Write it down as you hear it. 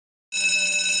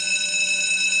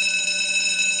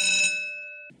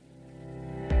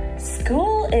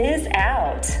is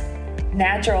out.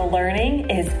 Natural learning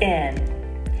is in.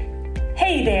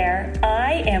 Hey there,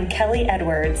 I am Kelly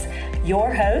Edwards,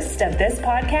 your host of this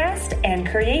podcast and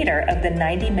creator of the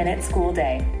 90-Minute School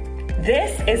Day.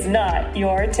 This is not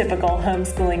your typical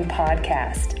homeschooling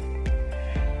podcast.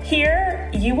 Here,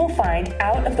 you will find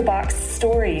out-of-the-box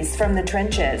stories from the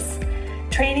trenches,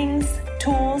 trainings,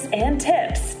 tools, and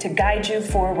tips to guide you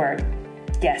forward.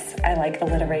 Yes, I like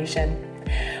alliteration.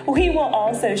 We will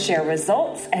also share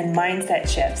results and mindset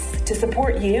shifts to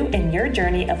support you in your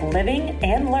journey of living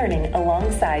and learning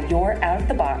alongside your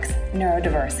out-of-the-box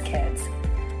neurodiverse kids.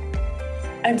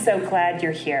 I'm so glad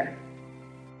you're here.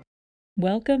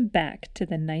 Welcome back to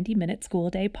the 90-Minute School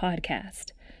Day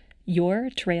podcast, your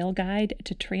trail guide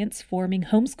to transforming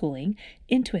homeschooling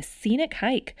into a scenic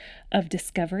hike of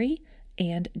discovery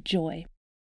and joy.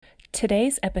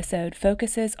 Today's episode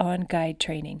focuses on guide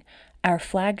training, our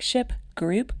flagship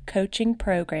group coaching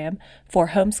program for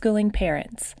homeschooling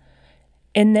parents.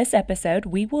 In this episode,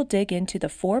 we will dig into the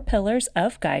 4 pillars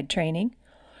of guide training,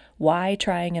 why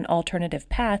trying an alternative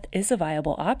path is a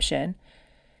viable option,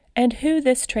 and who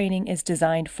this training is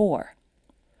designed for.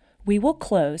 We will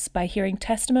close by hearing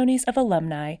testimonies of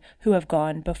alumni who have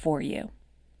gone before you.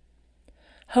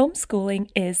 Homeschooling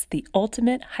is the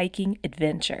ultimate hiking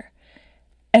adventure,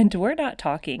 and we're not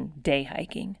talking day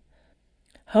hiking.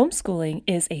 Homeschooling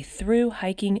is a through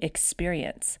hiking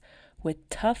experience with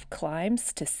tough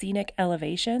climbs to scenic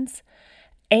elevations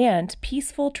and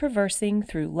peaceful traversing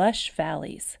through lush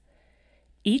valleys.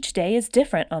 Each day is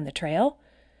different on the trail.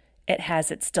 It has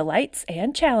its delights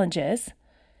and challenges,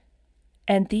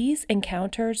 and these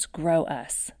encounters grow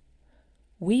us.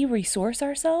 We resource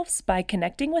ourselves by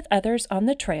connecting with others on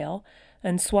the trail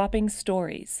and swapping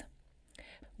stories.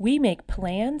 We make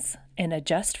plans and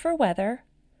adjust for weather,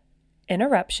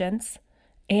 interruptions,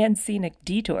 and scenic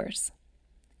detours.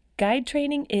 Guide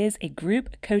training is a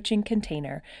group coaching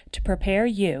container to prepare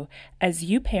you as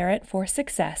you parent for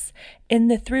success in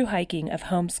the through hiking of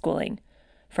homeschooling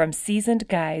from seasoned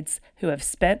guides who have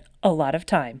spent a lot of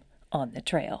time on the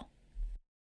trail.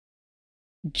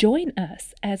 Join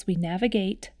us as we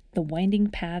navigate the winding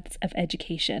paths of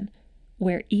education,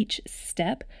 where each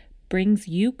step brings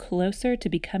you closer to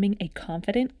becoming a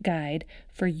confident guide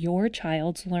for your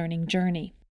child's learning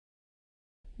journey.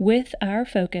 With our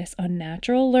focus on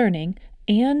natural learning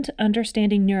and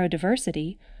understanding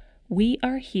neurodiversity, we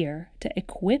are here to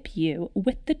equip you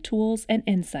with the tools and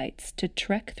insights to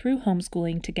trek through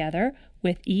homeschooling together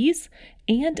with ease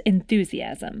and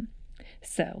enthusiasm.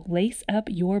 So lace up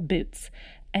your boots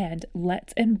and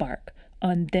let's embark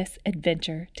on this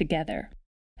adventure together.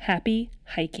 Happy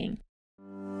hiking!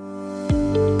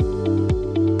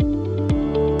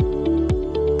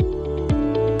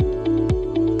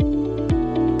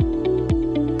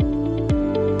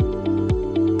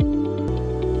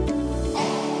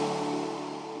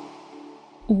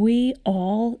 We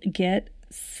all get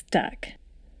stuck.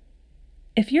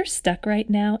 If you're stuck right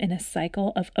now in a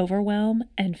cycle of overwhelm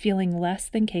and feeling less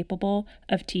than capable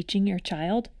of teaching your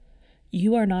child,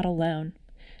 you are not alone,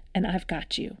 and I've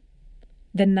got you.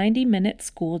 The 90-Minute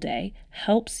School Day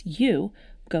helps you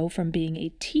go from being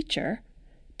a teacher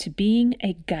to being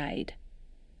a guide.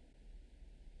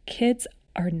 Kids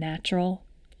are natural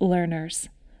learners.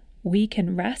 We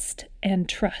can rest and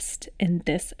trust in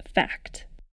this fact.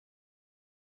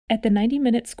 At the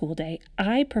 90-Minute School Day,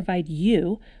 I provide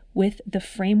you with the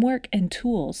framework and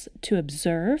tools to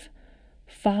observe,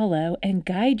 follow, and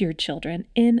guide your children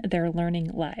in their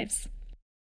learning lives.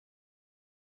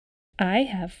 I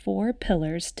have 4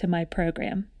 pillars to my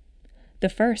program. The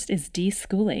first is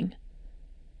deschooling,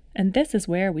 and this is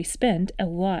where we spend a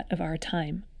lot of our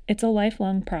time. It's a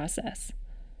lifelong process.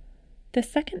 The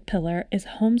second pillar is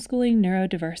homeschooling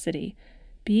neurodiversity,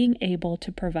 being able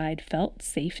to provide felt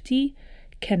safety,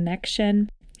 connection,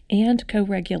 and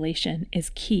co-regulation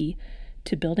is key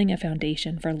to building a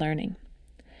foundation for learning.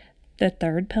 The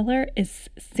third pillar is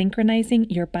synchronizing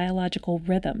your biological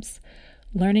rhythms,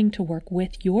 learning to work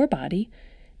with your body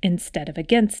instead of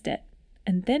against it,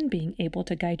 and then being able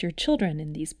to guide your children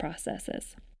in these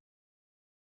processes.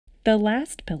 The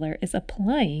last pillar is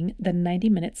applying the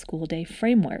 90-Minute School Day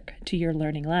framework to your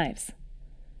learning lives.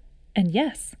 And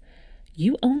yes,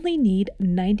 you only need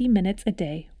 90 minutes a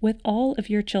day with all of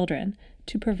your children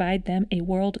to provide them a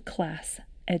world-class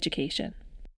education.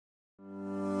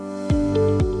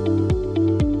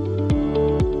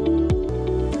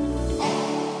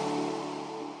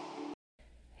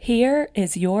 Here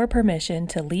is your permission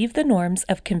to leave the norms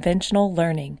of conventional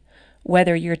learning,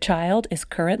 whether your child is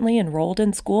currently enrolled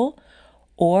in school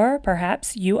or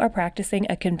perhaps you are practicing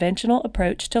a conventional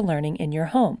approach to learning in your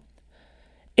home.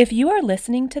 If you are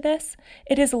listening to this,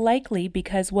 it is likely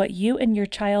because what you and your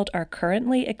child are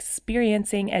currently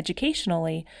experiencing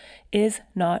educationally is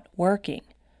not working.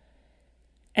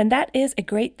 And that is a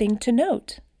great thing to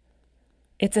note.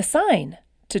 It's a sign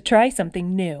to try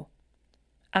something new.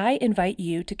 I invite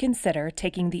you to consider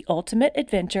taking the ultimate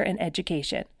adventure in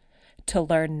education, to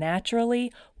learn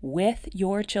naturally with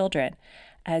your children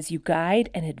as you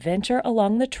guide and adventure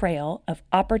along the trail of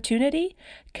opportunity,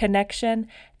 connection,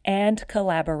 and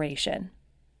collaboration.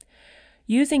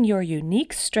 Using your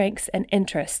unique strengths and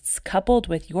interests coupled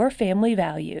with your family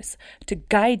values to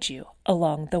guide you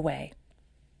along the way.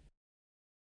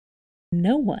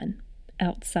 No one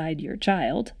outside your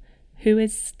child, who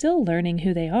is still learning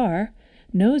who they are,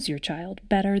 knows your child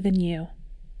better than you.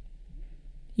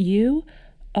 You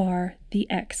are the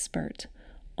expert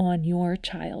on your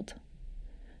child.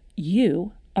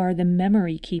 You are the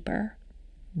memory keeper,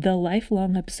 the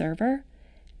lifelong observer,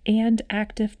 and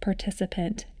active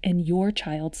participant in your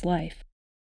child's life.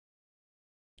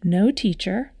 No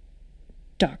teacher,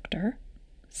 doctor,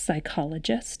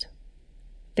 psychologist,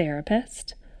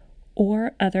 therapist,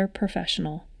 or other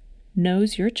professional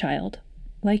knows your child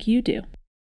like you do.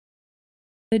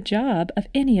 The job of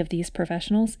any of these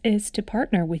professionals is to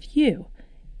partner with you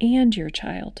and your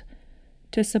child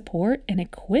to support and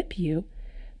equip you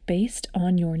based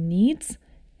on your needs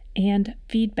and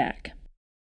feedback.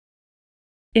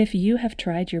 If you have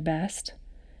tried your best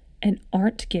and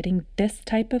aren't getting this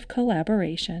type of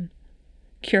collaboration,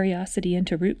 curiosity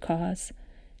into root cause,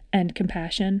 and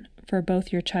compassion for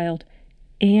both your child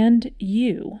and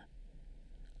you,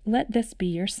 let this be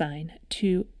your sign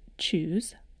to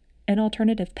choose an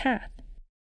alternative path.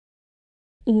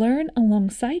 Learn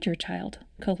alongside your child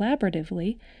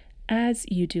collaboratively as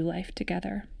you do life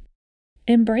together.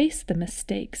 Embrace the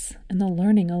mistakes and the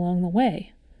learning along the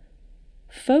way.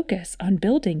 Focus on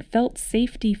building felt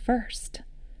safety first,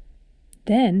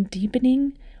 then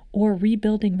deepening or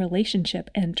rebuilding relationship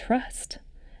and trust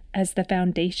as the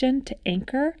foundation to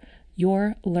anchor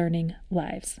your learning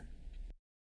lives.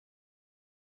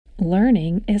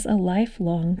 Learning is a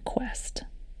lifelong quest.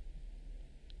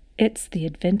 It's the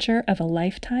adventure of a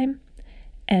lifetime,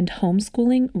 and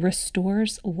homeschooling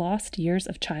restores lost years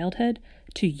of childhood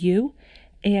to you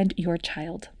and your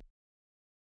child.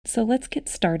 So let's get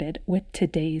started with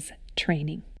today's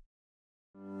training.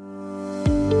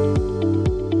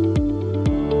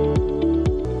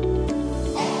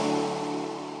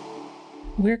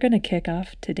 We're going to kick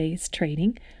off today's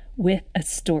training with a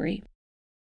story.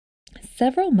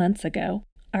 Several months ago,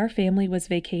 our family was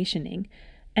vacationing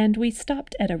and we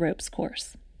stopped at a ropes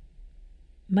course.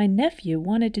 My nephew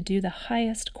wanted to do the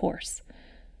highest course,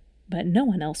 but no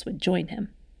one else would join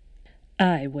him.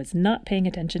 I was not paying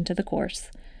attention to the course,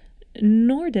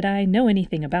 nor did I know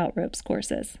anything about ropes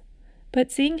courses, but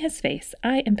seeing his face,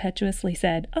 I impetuously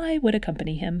said I would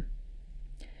accompany him.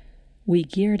 We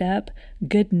geared up,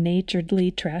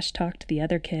 good-naturedly trash-talked the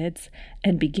other kids,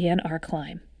 and began our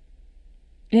climb.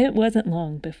 It wasn't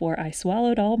long before I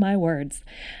swallowed all my words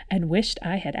and wished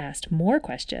I had asked more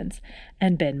questions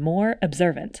and been more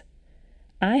observant.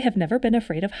 I have never been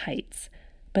afraid of heights,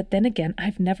 but then again,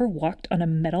 I've never walked on a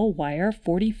metal wire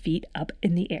 40 feet up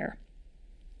in the air.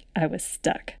 I was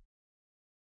stuck.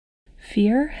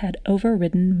 Fear had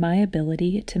overridden my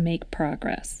ability to make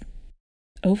progress.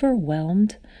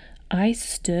 Overwhelmed, I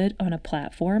stood on a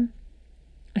platform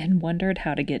and wondered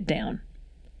how to get down.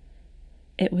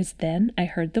 It was then I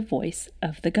heard the voice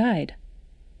of the guide.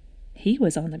 He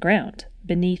was on the ground,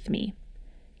 beneath me,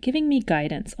 giving me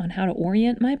guidance on how to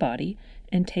orient my body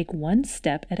and take one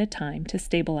step at a time to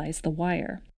stabilize the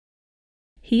wire.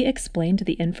 He explained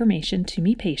the information to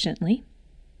me patiently,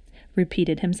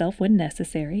 repeated himself when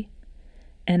necessary,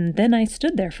 and then I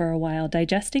stood there for a while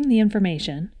digesting the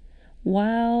information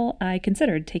while I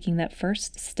considered taking that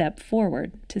first step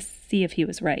forward to see if he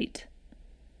was right.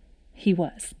 He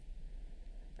was.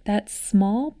 That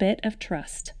small bit of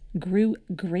trust grew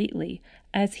greatly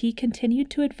as he continued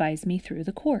to advise me through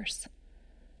the course.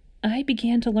 I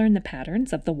began to learn the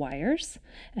patterns of the wires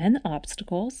and the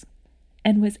obstacles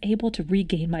and was able to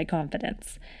regain my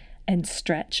confidence and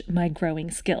stretch my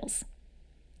growing skills.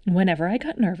 Whenever I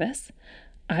got nervous,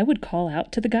 I would call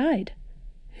out to the guide,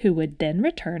 who would then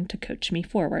return to coach me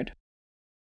forward.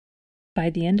 By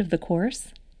the end of the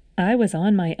course, I was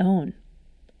on my own,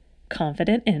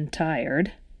 confident and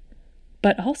tired,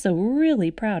 but also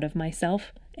really proud of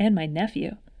myself and my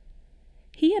nephew.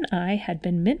 He and I had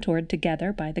been mentored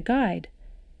together by the guide.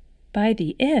 By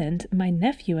the end, my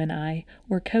nephew and I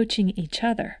were coaching each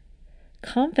other,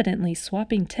 confidently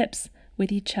swapping tips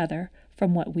with each other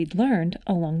from what we'd learned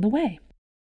along the way.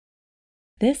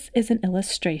 This is an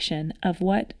illustration of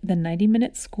what the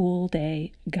 90-minute school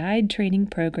day guide training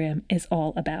program is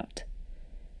all about.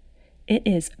 It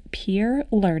is peer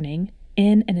learning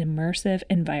in an immersive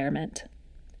environment.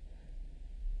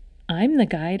 I'm the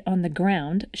guide on the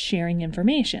ground sharing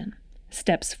information,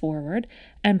 steps forward,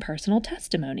 and personal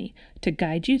testimony to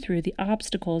guide you through the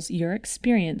obstacles you're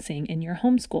experiencing in your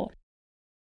homeschool.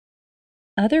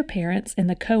 Other parents in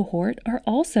the cohort are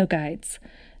also guides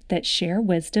that share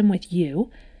wisdom with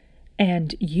you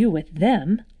and you with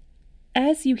them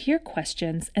as you hear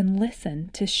questions and listen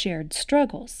to shared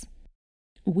struggles.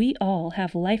 We all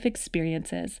have life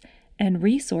experiences and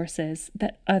resources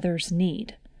that others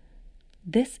need.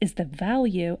 This is the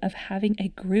value of having a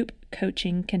group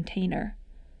coaching container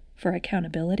for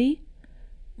accountability,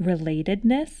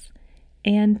 relatedness,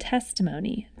 and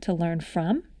testimony to learn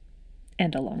from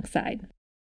and alongside.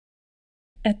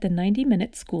 At the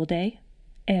 90-minute school day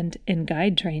and in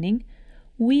guide training,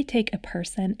 we take a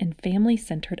person and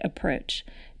family-centered approach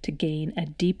to gain a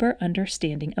deeper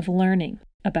understanding of learning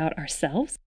about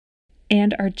ourselves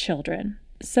and our children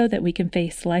so that we can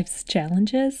face life's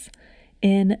challenges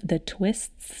in the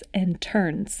twists and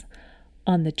turns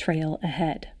on the trail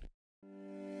ahead.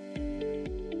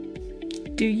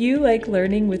 Do you like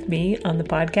learning with me on the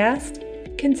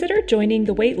podcast? Consider joining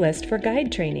the waitlist for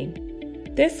guide training.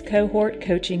 This cohort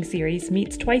coaching series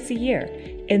meets twice a year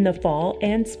in the fall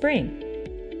and spring.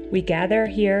 We gather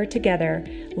here together,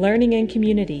 learning in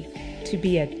community, to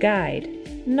be a guide,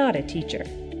 not a teacher.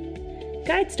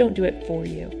 Guides don't do it for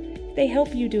you. They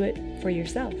help you do it for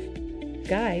yourself.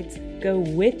 Guides go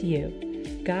with you.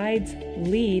 Guides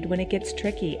lead when it gets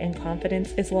tricky and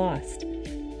confidence is lost.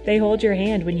 They hold your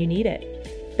hand when you need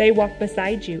it. They walk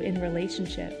beside you in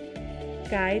relationship.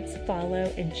 Guides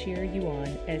follow and cheer you on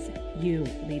as you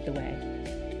lead the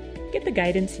way. Get the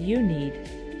guidance you need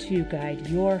to guide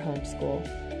your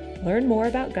homeschool. Learn more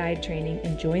about guide training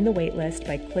and join the waitlist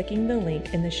by clicking the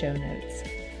link in the show notes.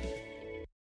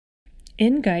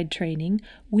 In guide training,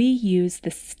 we use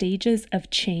the stages of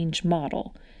change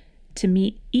model to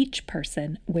meet each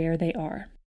person where they are.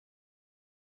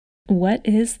 What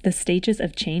is the stages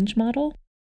of change model?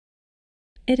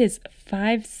 It is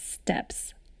 5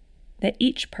 steps that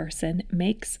each person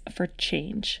makes for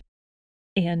change.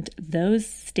 And those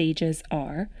stages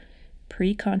are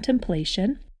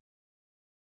pre-contemplation,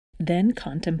 then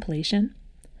contemplation,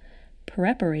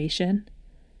 preparation,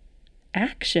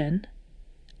 action,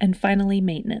 and finally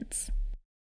maintenance.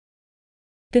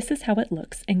 This is how it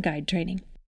looks in guide training.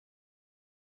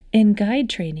 In guide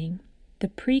training, the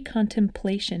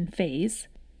pre-contemplation phase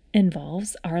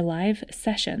involves our live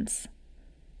sessions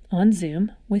on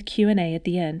Zoom with Q&A at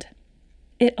the end.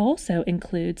 It also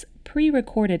includes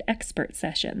pre-recorded expert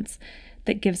sessions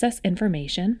that gives us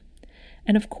information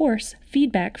and, of course,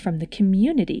 feedback from the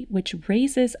community, which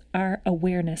raises our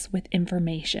awareness with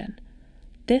information.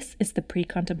 This is the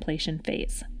pre-contemplation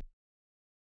phase.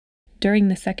 During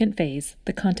the second phase,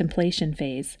 the contemplation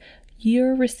phase,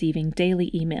 you're receiving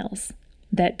daily emails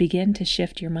that begin to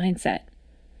shift your mindset.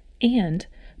 And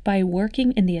by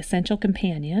working in the Essential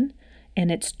Companion and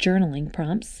its journaling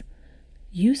prompts,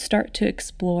 you start to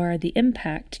explore the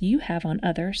impact you have on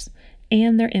others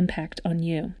and their impact on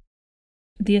you.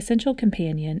 The Essential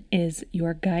Companion is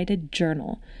your guided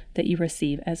journal that you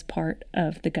receive as part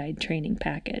of the guide training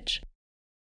package.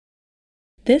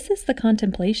 This is the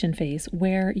contemplation phase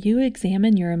where you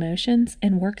examine your emotions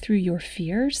and work through your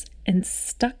fears and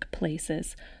stuck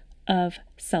places of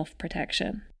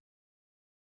self-protection.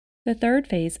 The third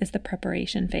phase is the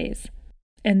preparation phase,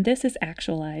 and this is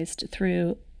actualized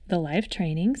through the live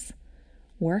trainings,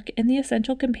 work in the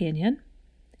Essential Companion,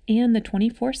 and the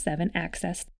 24/7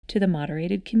 access to the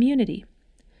moderated community.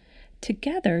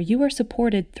 Together, you are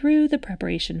supported through the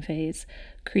preparation phase,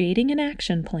 creating an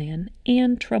action plan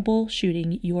and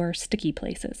troubleshooting your sticky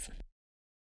places.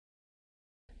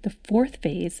 The fourth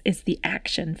phase is the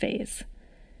action phase,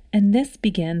 and this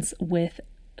begins with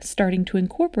starting to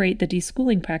incorporate the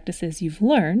deschooling practices you've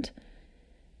learned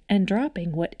and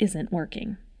dropping what isn't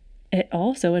working. It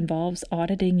also involves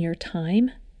auditing your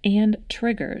time and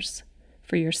triggers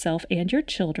for yourself and your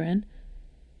children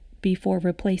before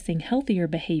replacing healthier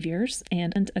behaviors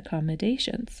and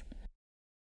accommodations.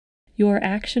 Your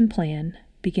action plan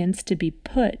begins to be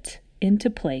put into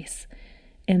place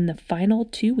in the final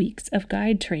 2 weeks of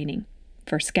guide training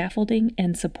for scaffolding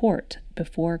and support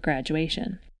before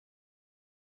graduation.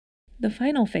 The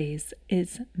final phase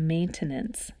is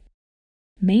maintenance.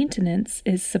 Maintenance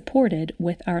is supported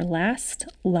with our last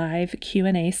live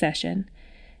Q&A session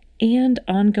and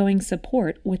ongoing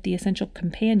support with the Essential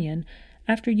Companion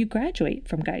after you graduate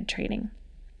from guide training.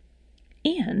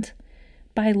 And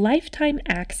by lifetime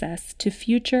access to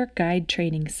future guide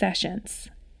training sessions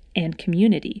and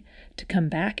community to come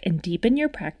back and deepen your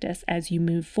practice as you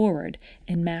move forward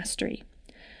in mastery.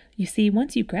 You see,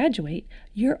 once you graduate,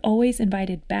 you're always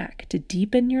invited back to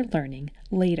deepen your learning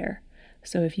later.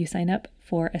 So if you sign up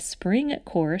for a spring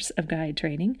course of guide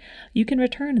training, you can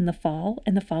return in the fall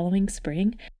and the following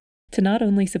spring to not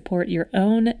only support your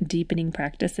own deepening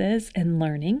practices and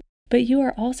learning, but you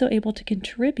are also able to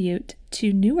contribute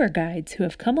to newer guides who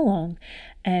have come along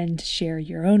and share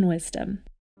your own wisdom.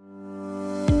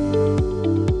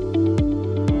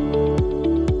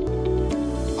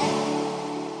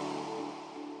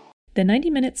 The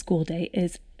 90-minute school day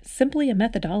is simply a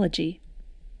methodology,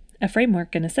 a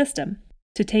framework, and a system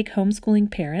to take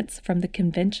homeschooling parents from the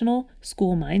conventional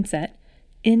school mindset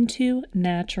into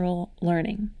natural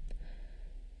learning.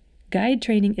 Guide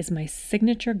training is my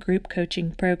signature group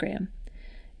coaching program.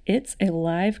 It's a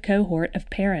live cohort of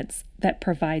parents that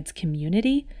provides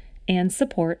community and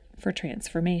support for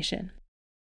transformation.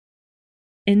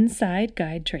 Inside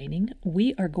guide training,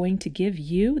 we are going to give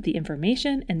you the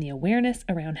information and the awareness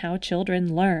around how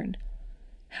children learn,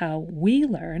 how we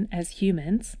learn as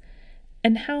humans,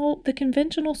 and how the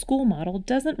conventional school model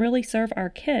doesn't really serve our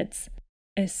kids,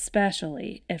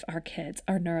 especially if our kids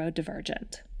are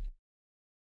neurodivergent.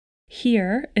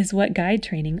 Here is what guide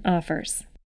training offers.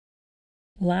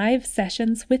 Live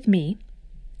sessions with me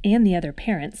and the other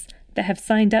parents that have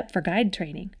signed up for guide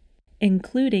training,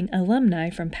 including alumni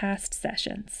from past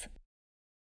sessions.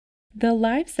 The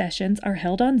live sessions are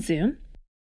held on Zoom,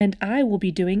 and I will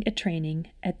be doing a training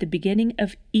at the beginning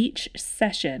of each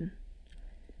session,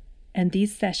 and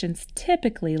these sessions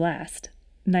typically last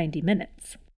 90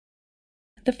 minutes.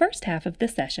 The first half of the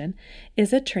session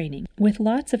is a training with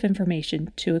lots of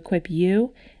information to equip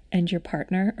you and your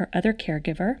partner or other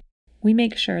caregiver. We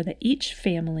make sure that each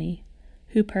family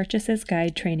who purchases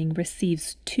guide training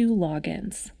receives 2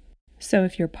 logins. So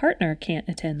if your partner can't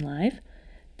attend live,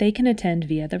 they can attend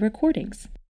via the recordings.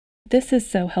 This is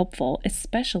so helpful,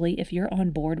 especially if you're on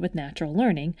board with natural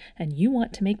learning and you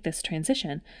want to make this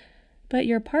transition, but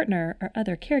your partner or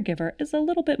other caregiver is a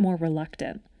little bit more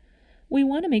reluctant. We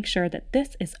want to make sure that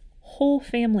this is whole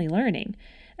family learning,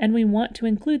 and we want to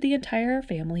include the entire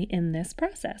family in this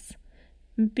process,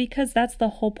 because that's the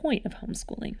whole point of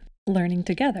homeschooling, learning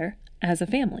together as a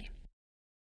family.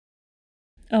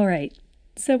 All right,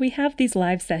 so we have these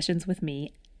live sessions with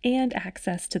me and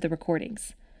access to the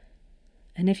recordings.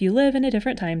 And if you live in a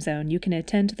different time zone, you can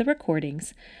attend the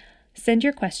recordings, send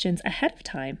your questions ahead of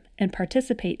time, and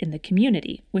participate in the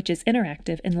community, which is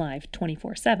interactive and live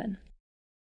 24/7.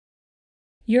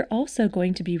 You're also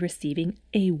going to be receiving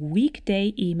a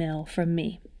weekday email from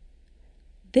me.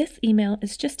 This email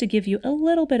is just to give you a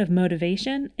little bit of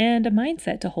motivation and a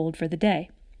mindset to hold for the day.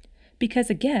 Because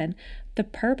again, the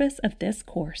purpose of this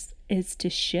course is to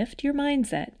shift your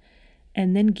mindset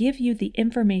and then give you the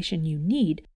information you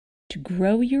need to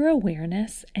grow your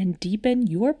awareness and deepen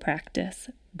your practice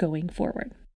going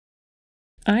forward.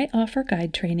 I offer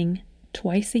guide training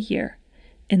twice a year,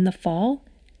 in the fall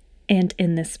and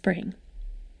in the spring.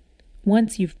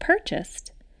 Once you've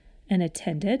purchased and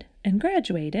attended and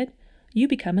graduated, you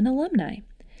become an alumni,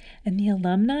 and the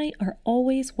alumni are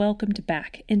always welcomed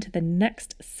back into the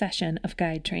next session of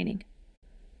guide training.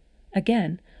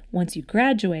 Again, once you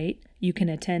graduate, you can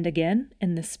attend again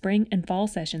in the spring and fall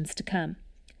sessions to come.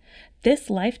 This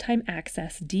lifetime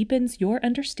access deepens your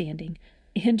understanding,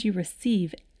 and you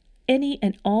receive any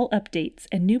and all updates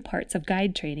and new parts of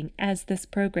guide training as this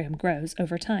program grows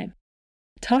over time.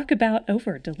 Talk about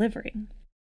over-delivering.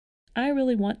 I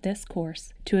really want this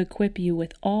course to equip you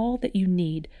with all that you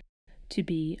need to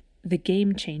be the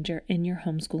game changer in your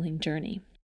homeschooling journey.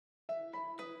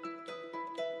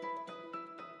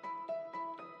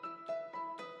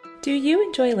 Do you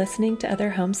enjoy listening to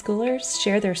other homeschoolers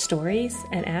share their stories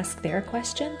and ask their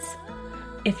questions?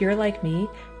 If you're like me,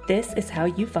 this is how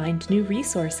you find new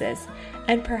resources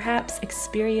and perhaps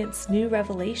experience new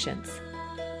revelations.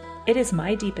 It is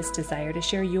my deepest desire to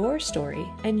share your story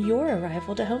and your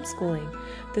arrival to homeschooling,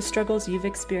 the struggles you've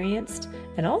experienced,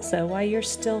 and also why you're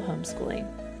still homeschooling.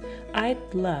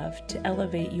 I'd love to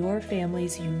elevate your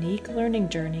family's unique learning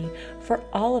journey for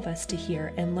all of us to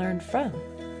hear and learn from.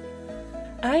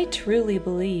 I truly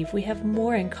believe we have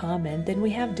more in common than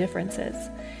we have differences,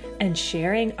 and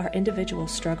sharing our individual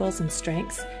struggles and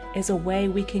strengths is a way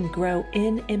we can grow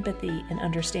in empathy and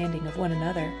understanding of one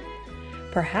another.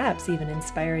 Perhaps even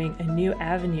inspiring a new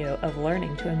avenue of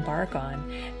learning to embark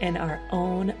on in our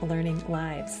own learning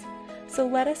lives. So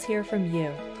let us hear from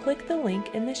you. Click the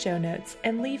link in the show notes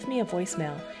and leave me a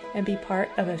voicemail and be part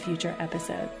of a future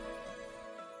episode.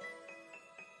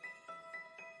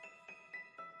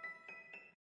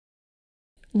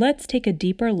 Let's take a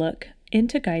deeper look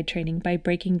into guide training by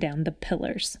breaking down the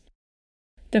pillars.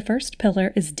 The first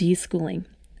pillar is deschooling,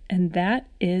 and that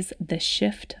is the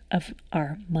shift of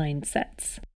our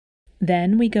mindsets.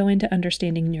 Then we go into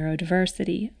understanding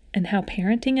neurodiversity and how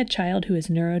parenting a child who is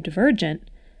neurodivergent,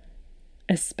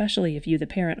 especially if you, the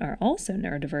parent, are also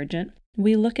neurodivergent,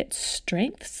 we look at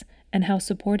strengths and how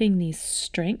supporting these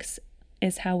strengths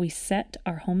is how we set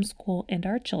our homeschool and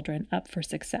our children up for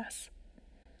success.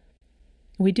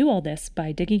 We do all this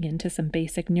by digging into some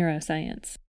basic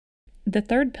neuroscience. The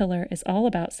third pillar is all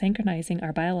about synchronizing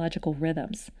our biological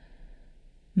rhythms.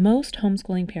 Most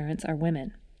homeschooling parents are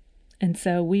women, and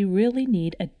so we really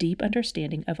need a deep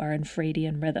understanding of our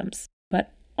infradian rhythms.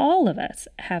 But all of us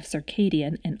have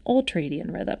circadian and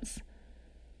ultradian rhythms.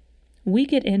 We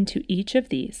get into each of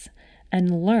these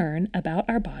and learn about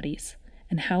our bodies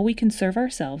and how we can serve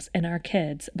ourselves and our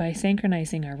kids by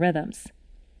synchronizing our rhythms.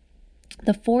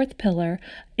 The fourth pillar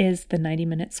is the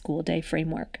 90-minute school day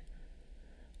framework.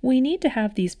 We need to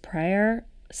have these prior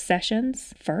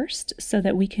sessions first so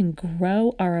that we can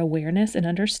grow our awareness and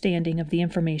understanding of the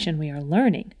information we are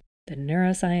learning, the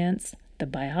neuroscience, the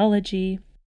biology.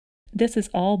 This is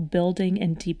all building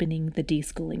and deepening the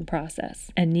deschooling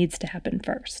process and needs to happen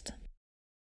first.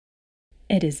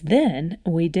 It is then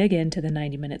we dig into the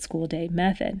 90-minute school day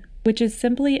method, which is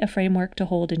simply a framework to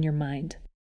hold in your mind.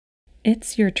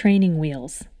 It's your training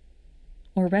wheels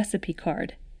or recipe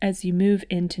card as you move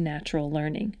into natural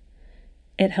learning.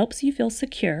 It helps you feel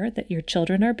secure that your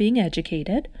children are being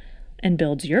educated and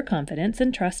builds your confidence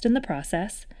and trust in the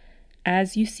process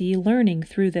as you see learning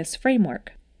through this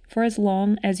framework for as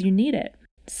long as you need it.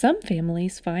 Some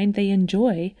families find they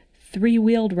enjoy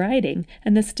three-wheeled riding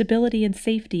and the stability and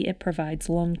safety it provides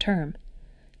long-term.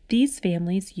 These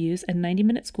families use a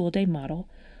 90-minute school day model,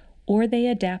 or they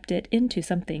adapt it into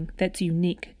something that's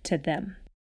unique to them.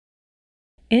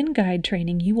 In guide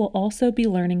training, you will also be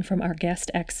learning from our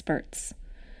guest experts.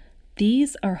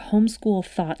 These are homeschool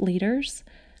thought leaders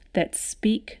that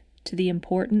speak to the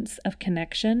importance of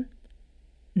connection,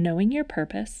 knowing your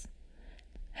purpose,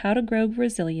 how to grow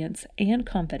resilience and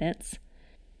confidence,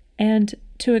 and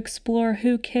to explore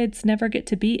who kids never get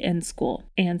to be in school,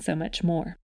 and so much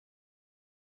more.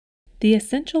 The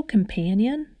Essential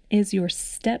Companion is your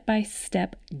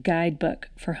step-by-step guidebook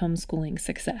for homeschooling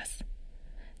success.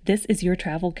 This is your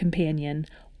travel companion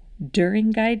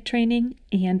during guide training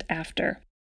and after.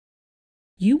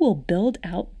 You will build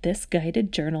out this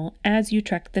guided journal as you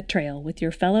trek the trail with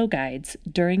your fellow guides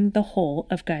during the whole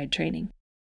of guide training.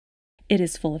 It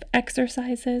is full of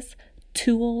exercises,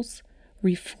 tools,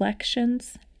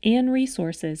 reflections, and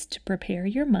resources to prepare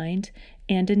your mind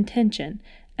and intention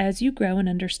as you grow in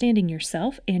understanding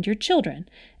yourself and your children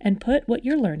and put what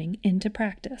you're learning into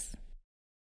practice.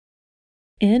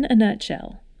 In a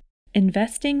nutshell,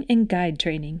 investing in guide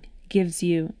training gives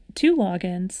you 2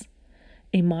 logins,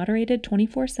 a moderated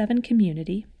 24/7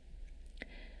 community,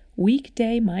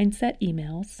 weekday mindset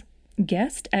emails,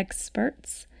 guest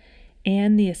experts,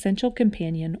 and the Essential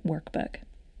Companion workbook,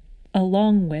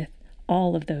 along with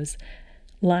all of those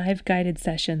live guided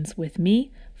sessions with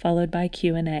me, followed by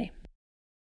Q&A.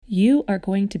 You are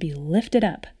going to be lifted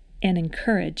up and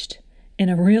encouraged in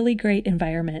a really great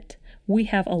environment. We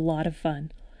have a lot of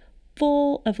fun,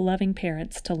 full of loving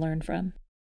parents to learn from.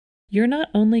 You're not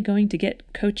only going to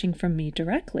get coaching from me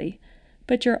directly,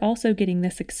 but you're also getting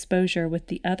this exposure with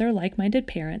the other like-minded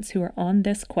parents who are on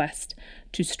this quest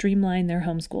to streamline their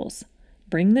homeschools,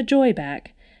 bring the joy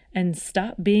back, and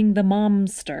stop being the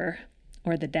momster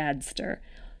or the dadster,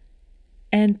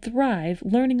 and thrive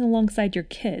learning alongside your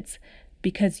kids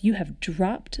because you have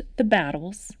dropped the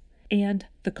battles and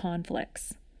the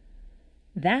conflicts.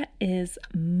 That is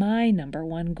my number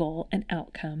one goal and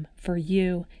outcome for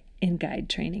you in guide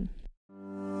training.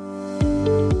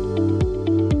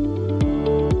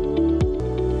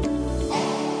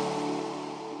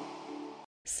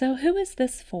 So who is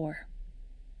this for?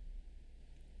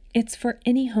 It's for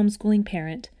any homeschooling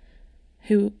parent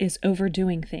who is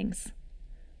overdoing things,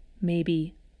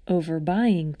 maybe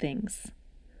overbuying things,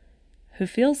 who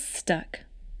feels stuck,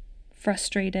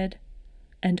 frustrated,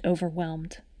 and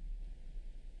overwhelmed.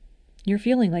 You're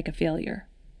feeling like a failure.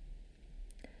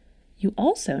 You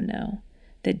also know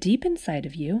that deep inside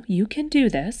of you, you can do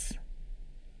this.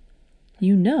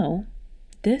 You know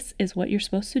this is what you're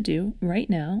supposed to do right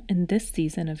now in this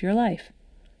season of your life.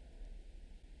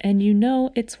 And you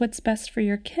know it's what's best for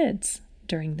your kids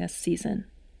during this season.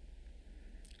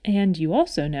 And you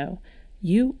also know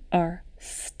you are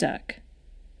stuck.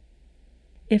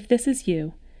 If this is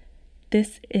you,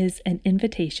 this is an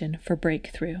invitation for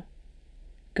breakthrough.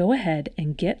 Go ahead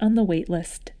and get on the wait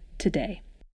list today.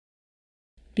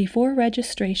 Before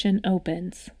registration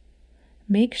opens,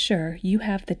 make sure you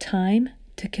have the time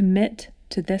to commit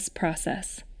to this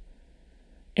process.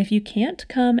 If you can't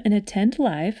come and attend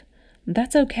live,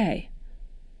 that's okay.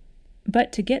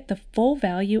 But to get the full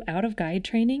value out of guide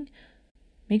training,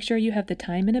 make sure you have the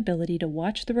time and ability to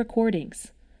watch the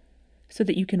recordings so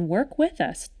that you can work with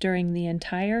us during the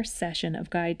entire session of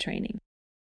guide training.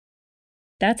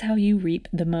 That's how you reap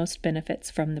the most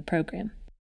benefits from the program.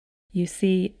 You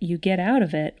see, you get out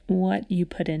of it what you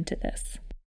put into this.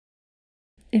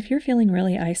 If you're feeling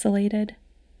really isolated,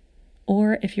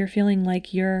 or if you're feeling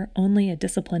like you're only a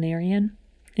disciplinarian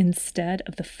instead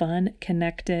of the fun,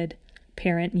 connected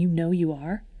parent you know you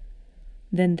are,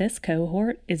 then this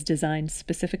cohort is designed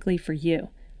specifically for you,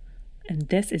 and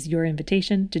this is your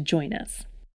invitation to join us.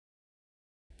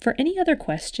 For any other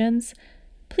questions,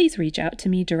 please reach out to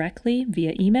me directly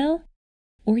via email,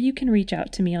 or you can reach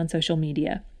out to me on social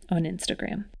media on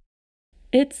Instagram.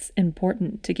 It's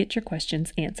important to get your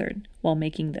questions answered while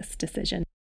making this decision.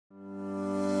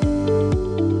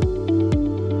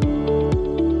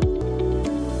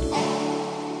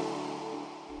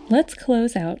 Let's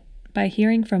close out by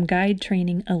hearing from guide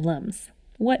training alums,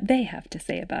 what they have to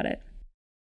say about it.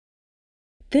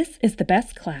 This is the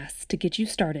best class to get you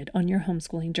started on your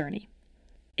homeschooling journey.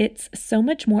 It's so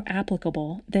much more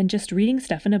applicable than just reading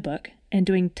stuff in a book and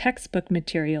doing textbook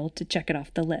material to check it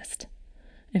off the list.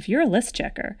 If you're a list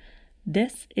checker,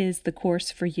 this is the course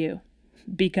for you,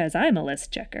 because I'm a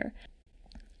list checker.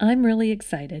 I'm really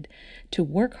excited to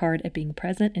work hard at being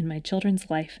present in my children's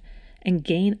life and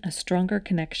gain a stronger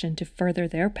connection to further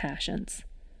their passions.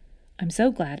 I'm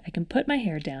so glad I can put my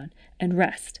hair down and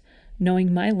rest,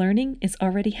 knowing my learning is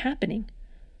already happening.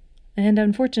 And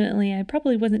unfortunately, I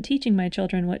probably wasn't teaching my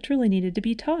children what truly needed to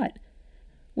be taught.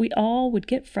 We all would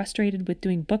get frustrated with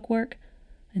doing bookwork,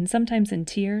 and sometimes in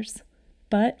tears,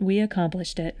 but we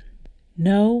accomplished it.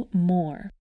 No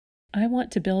more. I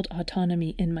want to build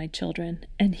autonomy in my children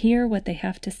and hear what they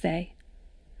have to say.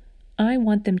 I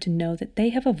want them to know that they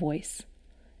have a voice,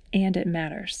 and it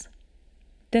matters.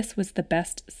 This was the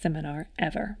best seminar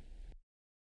ever.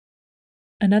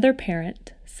 Another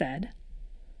parent said,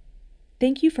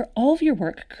 "Thank you for all of your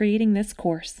work creating this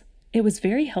course. It was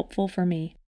very helpful for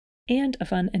me and a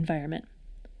fun environment.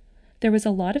 There was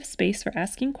a lot of space for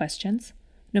asking questions,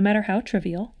 no matter how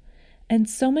trivial, and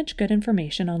so much good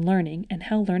information on learning and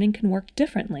how learning can work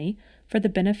differently for the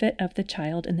benefit of the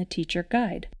child in the teacher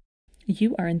guide.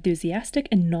 You are enthusiastic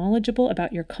and knowledgeable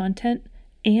about your content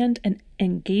and an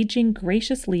engaging,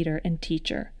 gracious leader and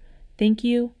teacher. Thank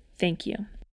you, thank you."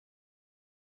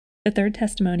 The third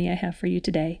testimony I have for you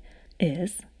today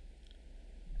is,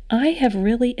 "I have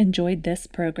really enjoyed this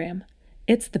program.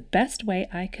 It's the best way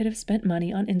I could have spent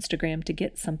money on Instagram to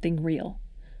get something real.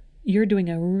 You're doing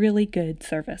a really good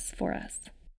service for us."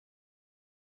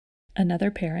 Another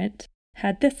parent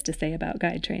had this to say about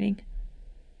guide training.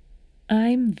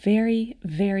 "I'm very,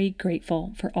 very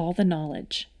grateful for all the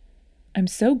knowledge. I'm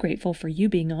so grateful for you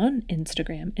being on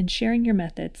Instagram and sharing your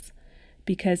methods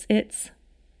because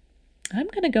I'm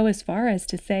going to go as far as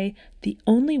to say the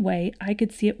only way I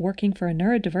could see it working for a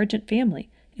neurodivergent family.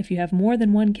 If you have more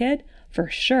than one kid, for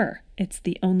sure, it's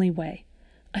the only way.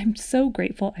 I'm so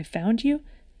grateful I found you.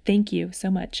 Thank you so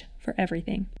much for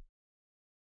everything."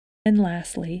 And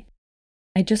lastly,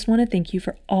 I just want to thank you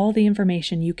for all the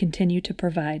information you continue to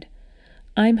provide.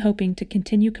 I'm hoping to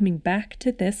continue coming back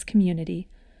to this community.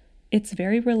 It's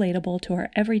very relatable to our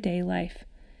everyday life.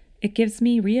 It gives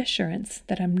me reassurance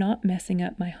that I'm not messing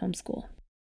up my homeschool.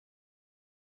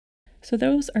 So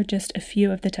those are just a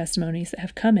few of the testimonies that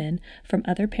have come in from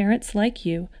other parents like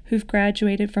you who've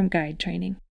graduated from guide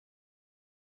training.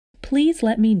 Please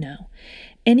let me know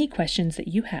any questions that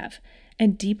you have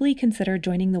and deeply consider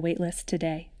joining the waitlist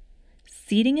today.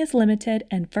 Seating is limited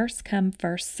and first come,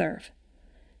 first serve.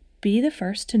 Be the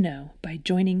first to know by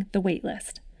joining the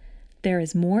waitlist. There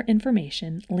is more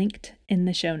information linked in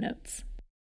the show notes.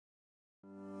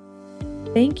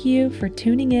 Thank you for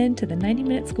tuning in to the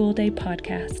 90-Minute School Day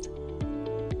podcast.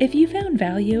 If you found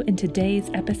value in today's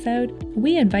episode,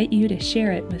 we invite you to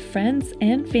share it with friends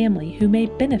and family who may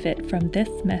benefit from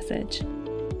this message.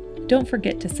 Don't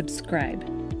forget to subscribe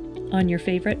on your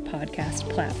favorite podcast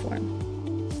platform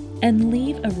and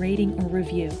leave a rating or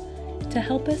review to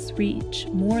help us reach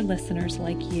more listeners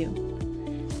like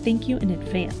you. Thank you in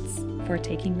advance for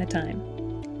taking the time.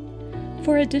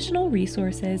 For additional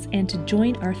resources and to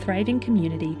join our thriving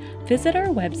community, visit our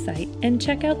website and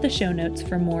check out the show notes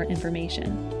for more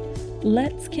information.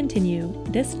 Let's continue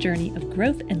this journey of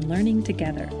growth and learning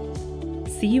together.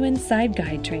 See you inside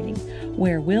guide training,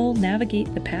 where we'll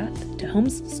navigate the path to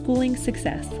homeschooling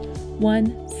success,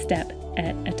 one step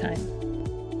at a time.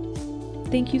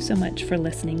 Thank you so much for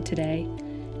listening today,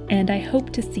 and I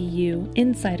hope to see you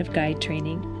inside of guide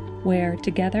training, where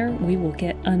together we will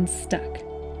get unstuck.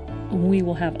 We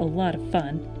will have a lot of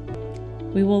fun.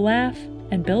 We will laugh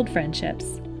and build friendships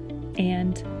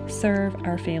and serve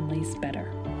our families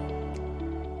better.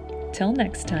 Till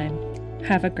next time,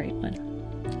 have a great one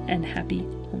and happy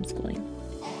homeschooling.